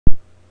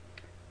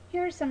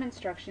Here are some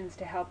instructions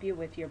to help you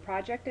with your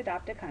Project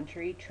Adopt a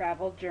Country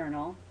travel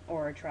journal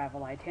or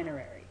travel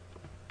itinerary.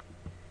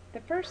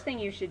 The first thing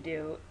you should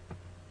do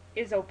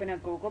is open a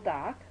Google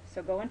Doc.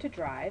 So go into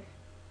Drive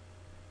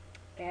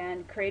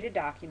and create a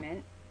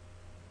document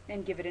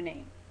and give it a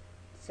name.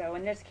 So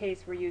in this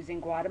case we're using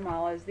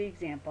Guatemala as the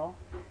example,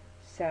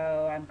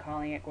 so I'm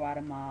calling it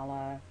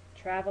Guatemala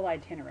Travel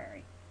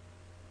Itinerary.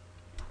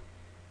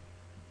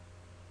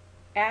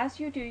 As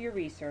you do your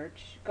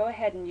research, go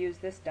ahead and use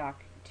this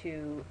doc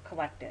to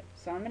collect it.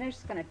 So I'm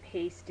just going to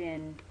paste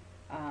in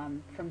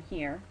from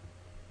here.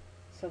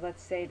 So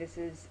let's say this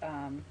is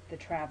the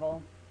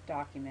travel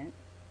document.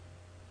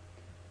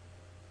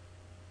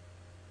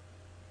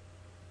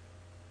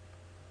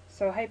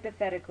 So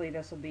hypothetically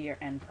this will be your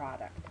end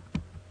product.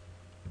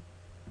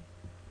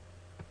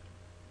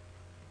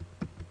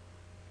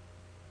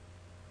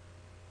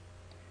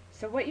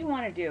 So what you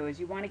want to do is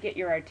you want to get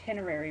your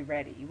itinerary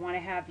ready. You want to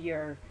have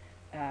your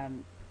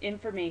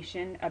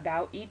information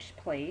about each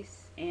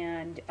place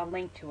and a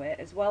link to it,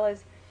 as well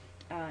as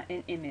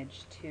an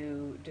image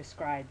to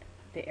describe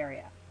the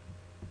area.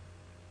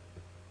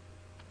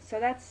 So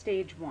that's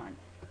stage one,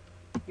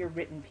 your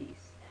written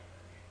piece.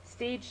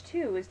 Stage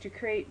two is to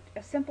create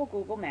a simple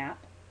Google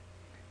map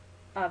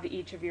of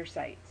each of your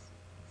sites.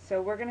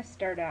 So we're going to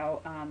start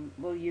out,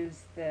 we'll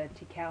use the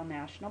Tikal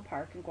National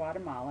Park in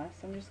Guatemala.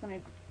 So I'm just going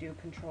to do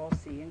Control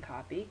C and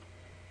copy.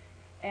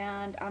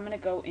 And I'm going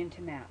to go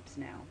into Maps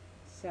now.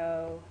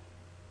 So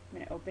I'm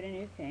going to open a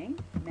new thing,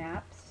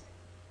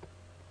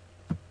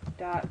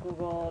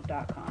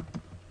 maps.google.com.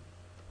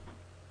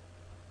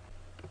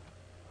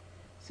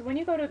 So when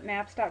you go to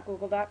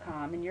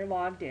maps.google.com and you're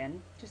logged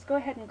in, just go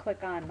ahead and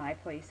click on My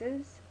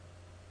Places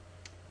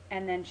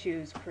and then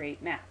choose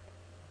Create Map.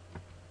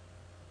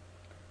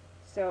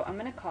 So I'm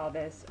going to call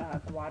this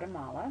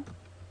Guatemala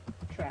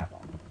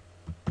Travel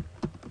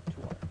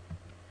Tour.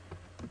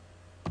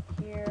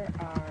 Here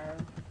are,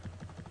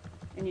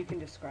 and you can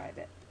describe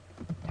it,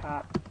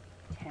 top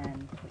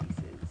 10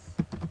 places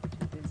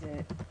to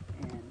visit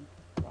in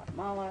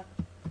Guatemala.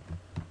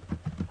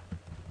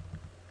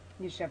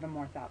 You should have a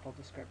more thoughtful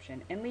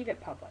description and leave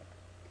it public.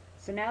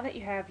 So now that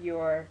you have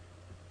your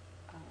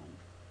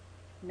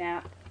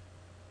map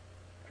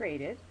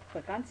created,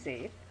 click on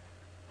Save.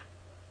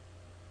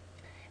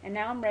 And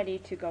now I'm ready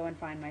to go and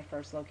find my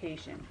first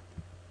location.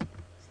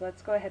 So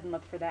let's go ahead and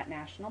look for that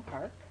national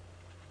park.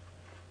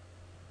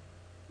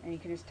 And you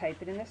can just type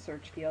it in the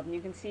search field and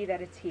you can see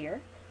that it's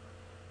here.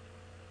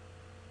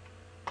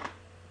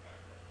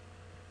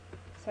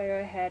 So I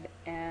go ahead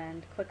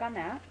and click on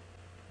that,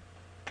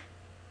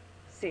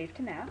 save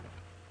to map,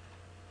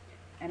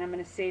 and I'm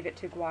going to save it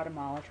to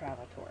Guatemala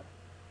Travel Tour.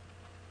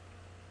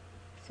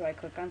 So I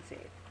click on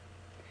Save.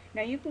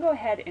 Now you can go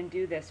ahead and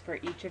do this for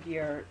each of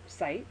your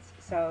sites,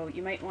 so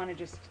you might want to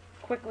just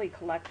quickly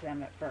collect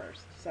them at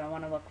first. So I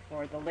want to look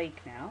for the lake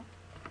now.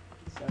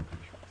 So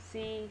Control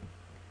C,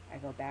 I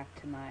go back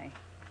to my,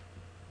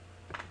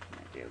 I'm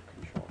going to do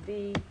Control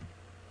V,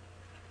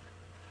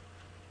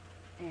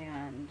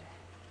 and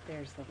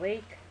there's the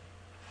lake.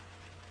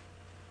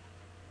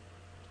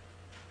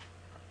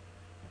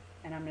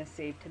 And I'm going to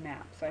save to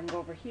map. So I can go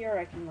over here,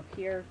 I can look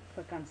here,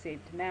 click on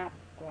Save to Map,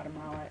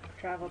 Guatemala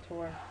Travel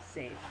Tour,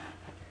 Save.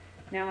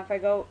 Now if I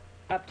go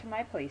up to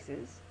My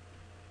Places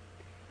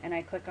and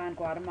I click on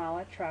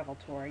Guatemala Travel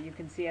Tour, you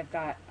can see I've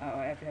got,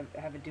 I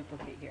have a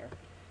duplicate here.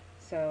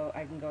 So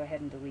I can go ahead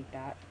and delete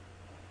that,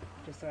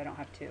 just so I don't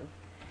have two.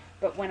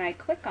 But when I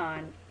click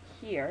on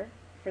here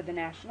for the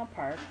national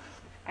park,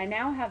 I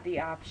now have the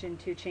option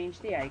to change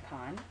the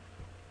icon.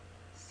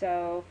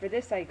 So for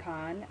this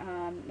icon,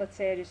 let's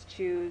say I just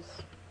choose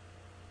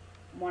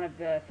one of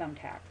the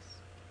thumbtacks.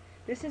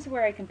 This is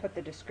where I can put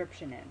the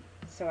description in.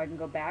 So I can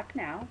go back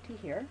now to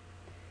here,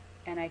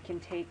 and I can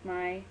take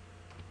my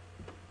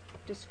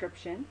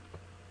description,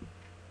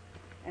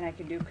 and I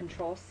can do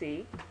Control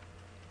C,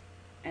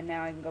 and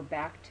now I can go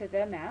back to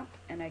the map,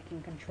 and I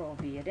can Control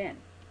V it in.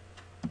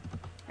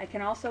 I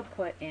can also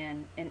put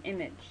in an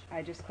image.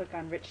 I just click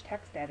on Rich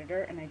Text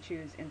Editor, and I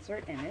choose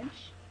Insert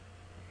Image.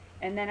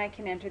 And then I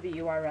can enter the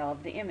URL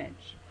of the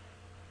image.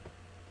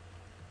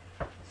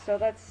 So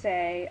let's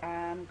say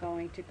I'm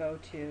going to go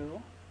to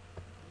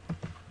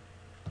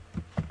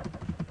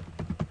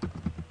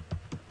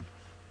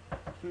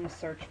I'm going to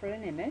search for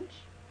an image.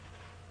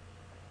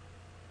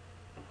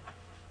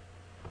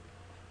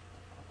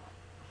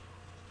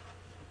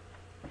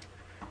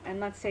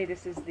 And let's say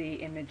this is the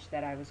image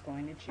that I was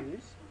going to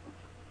choose.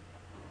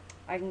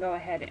 I can go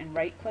ahead and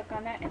right click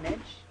on that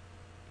image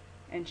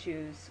and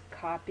choose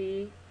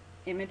Copy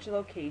Image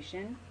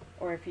Location,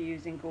 or if you're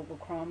using Google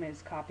Chrome,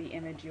 is Copy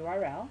Image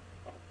URL.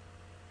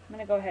 I'm going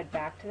to go ahead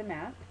back to the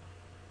map.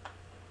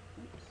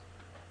 Oops.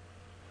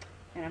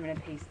 And I'm going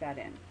to paste that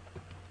in.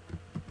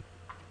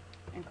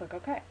 And click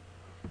OK.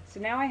 So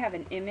now I have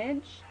an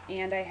image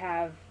and I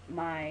have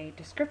my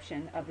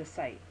description of the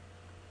site.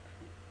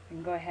 I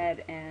can go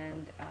ahead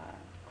and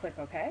click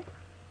OK.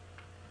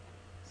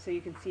 So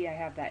you can see I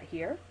have that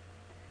here.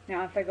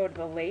 Now if I go to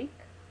the lake,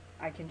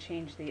 I can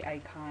change the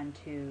icon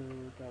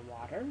to the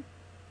water.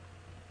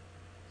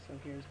 So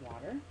here's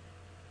water.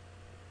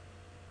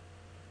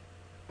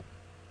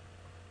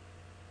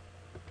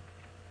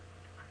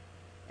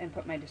 And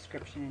put my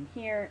description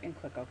in here and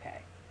click OK.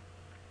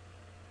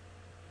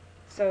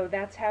 So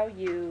that's how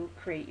you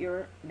create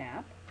your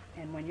map,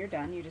 and when you're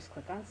done you just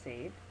click on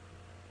Save,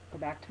 go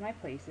back to My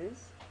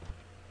Places.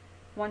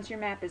 Once your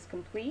map is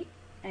complete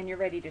and you're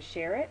ready to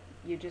share it,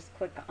 you just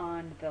click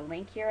on the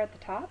link here at the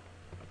top.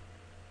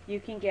 You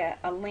can get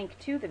a link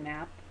to the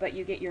map, but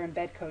you get your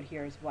embed code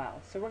here as well.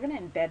 So we're going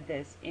to embed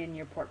this in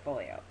your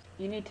portfolio.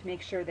 You need to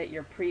make sure that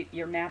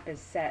your map is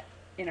set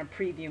in a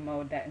preview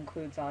mode that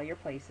includes all your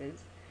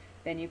places.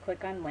 Then you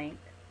click on link,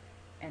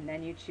 and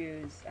then you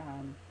choose,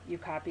 you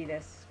copy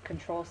this,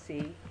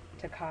 Control-C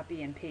to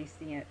copy and paste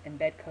the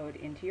embed code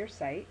into your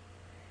site.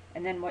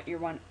 And then what you're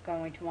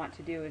going to want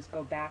to do is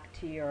go back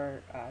to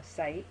your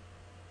site.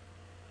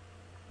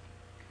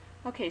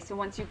 Okay, so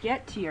once you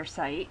get to your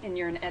site and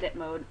you're in edit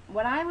mode,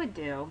 what I would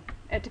do,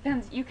 it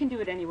depends, you can do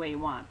it any way you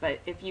want, but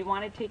if you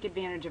want to take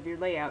advantage of your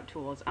layout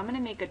tools, I'm going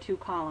to make a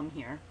 2-column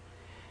here.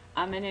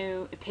 I'm going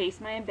to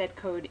paste my embed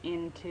code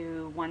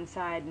into one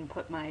side and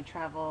put my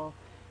travel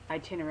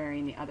itinerary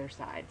in the other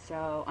side.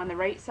 So on the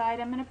right side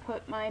I'm going to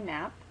put my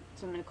map,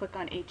 so I'm going to click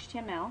on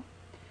HTML,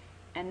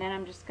 and then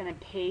I'm just going to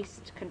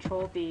paste,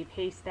 Control-V,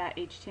 paste that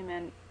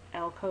HTML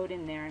code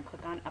in there and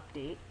click on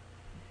Update.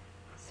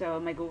 So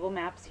my Google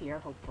Maps here,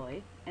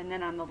 hopefully. And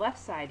then on the left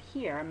side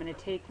here, I'm going to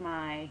take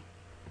my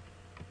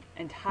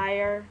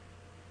entire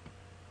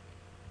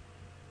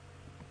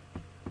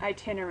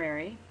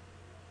itinerary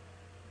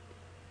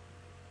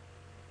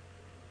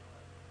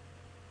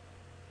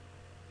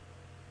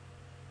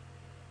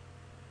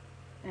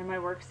and my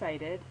works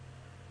cited,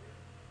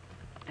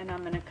 and I'm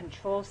going to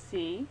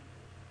Control-C,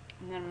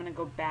 and then I'm going to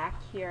go back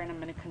here and I'm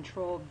going to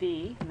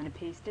Control-V, I'm going to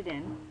paste it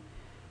in.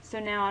 So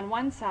now on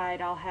one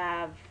side I'll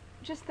have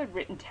just the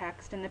written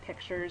text and the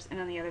pictures, and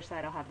on the other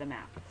side I'll have the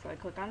map. So I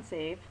click on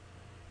Save,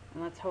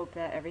 and let's hope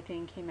that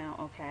everything came out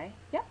okay.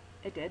 Yep,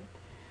 it did.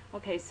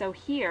 Okay, so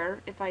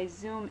here, if I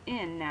zoom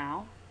in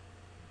now,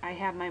 I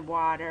have my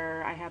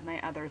water, I have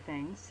my other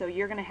things, so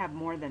you're going to have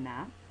more than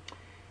that.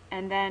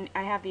 And then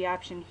I have the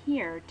option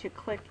here to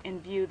click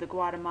and view the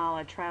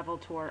Guatemala travel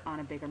tour on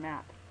a bigger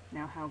map.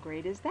 Now how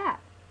great is that?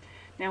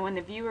 Now when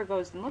the viewer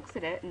goes and looks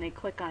at it and they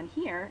click on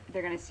here,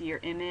 they're going to see your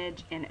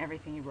image and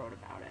everything you wrote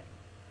about it.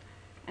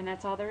 And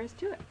that's all there is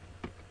to it.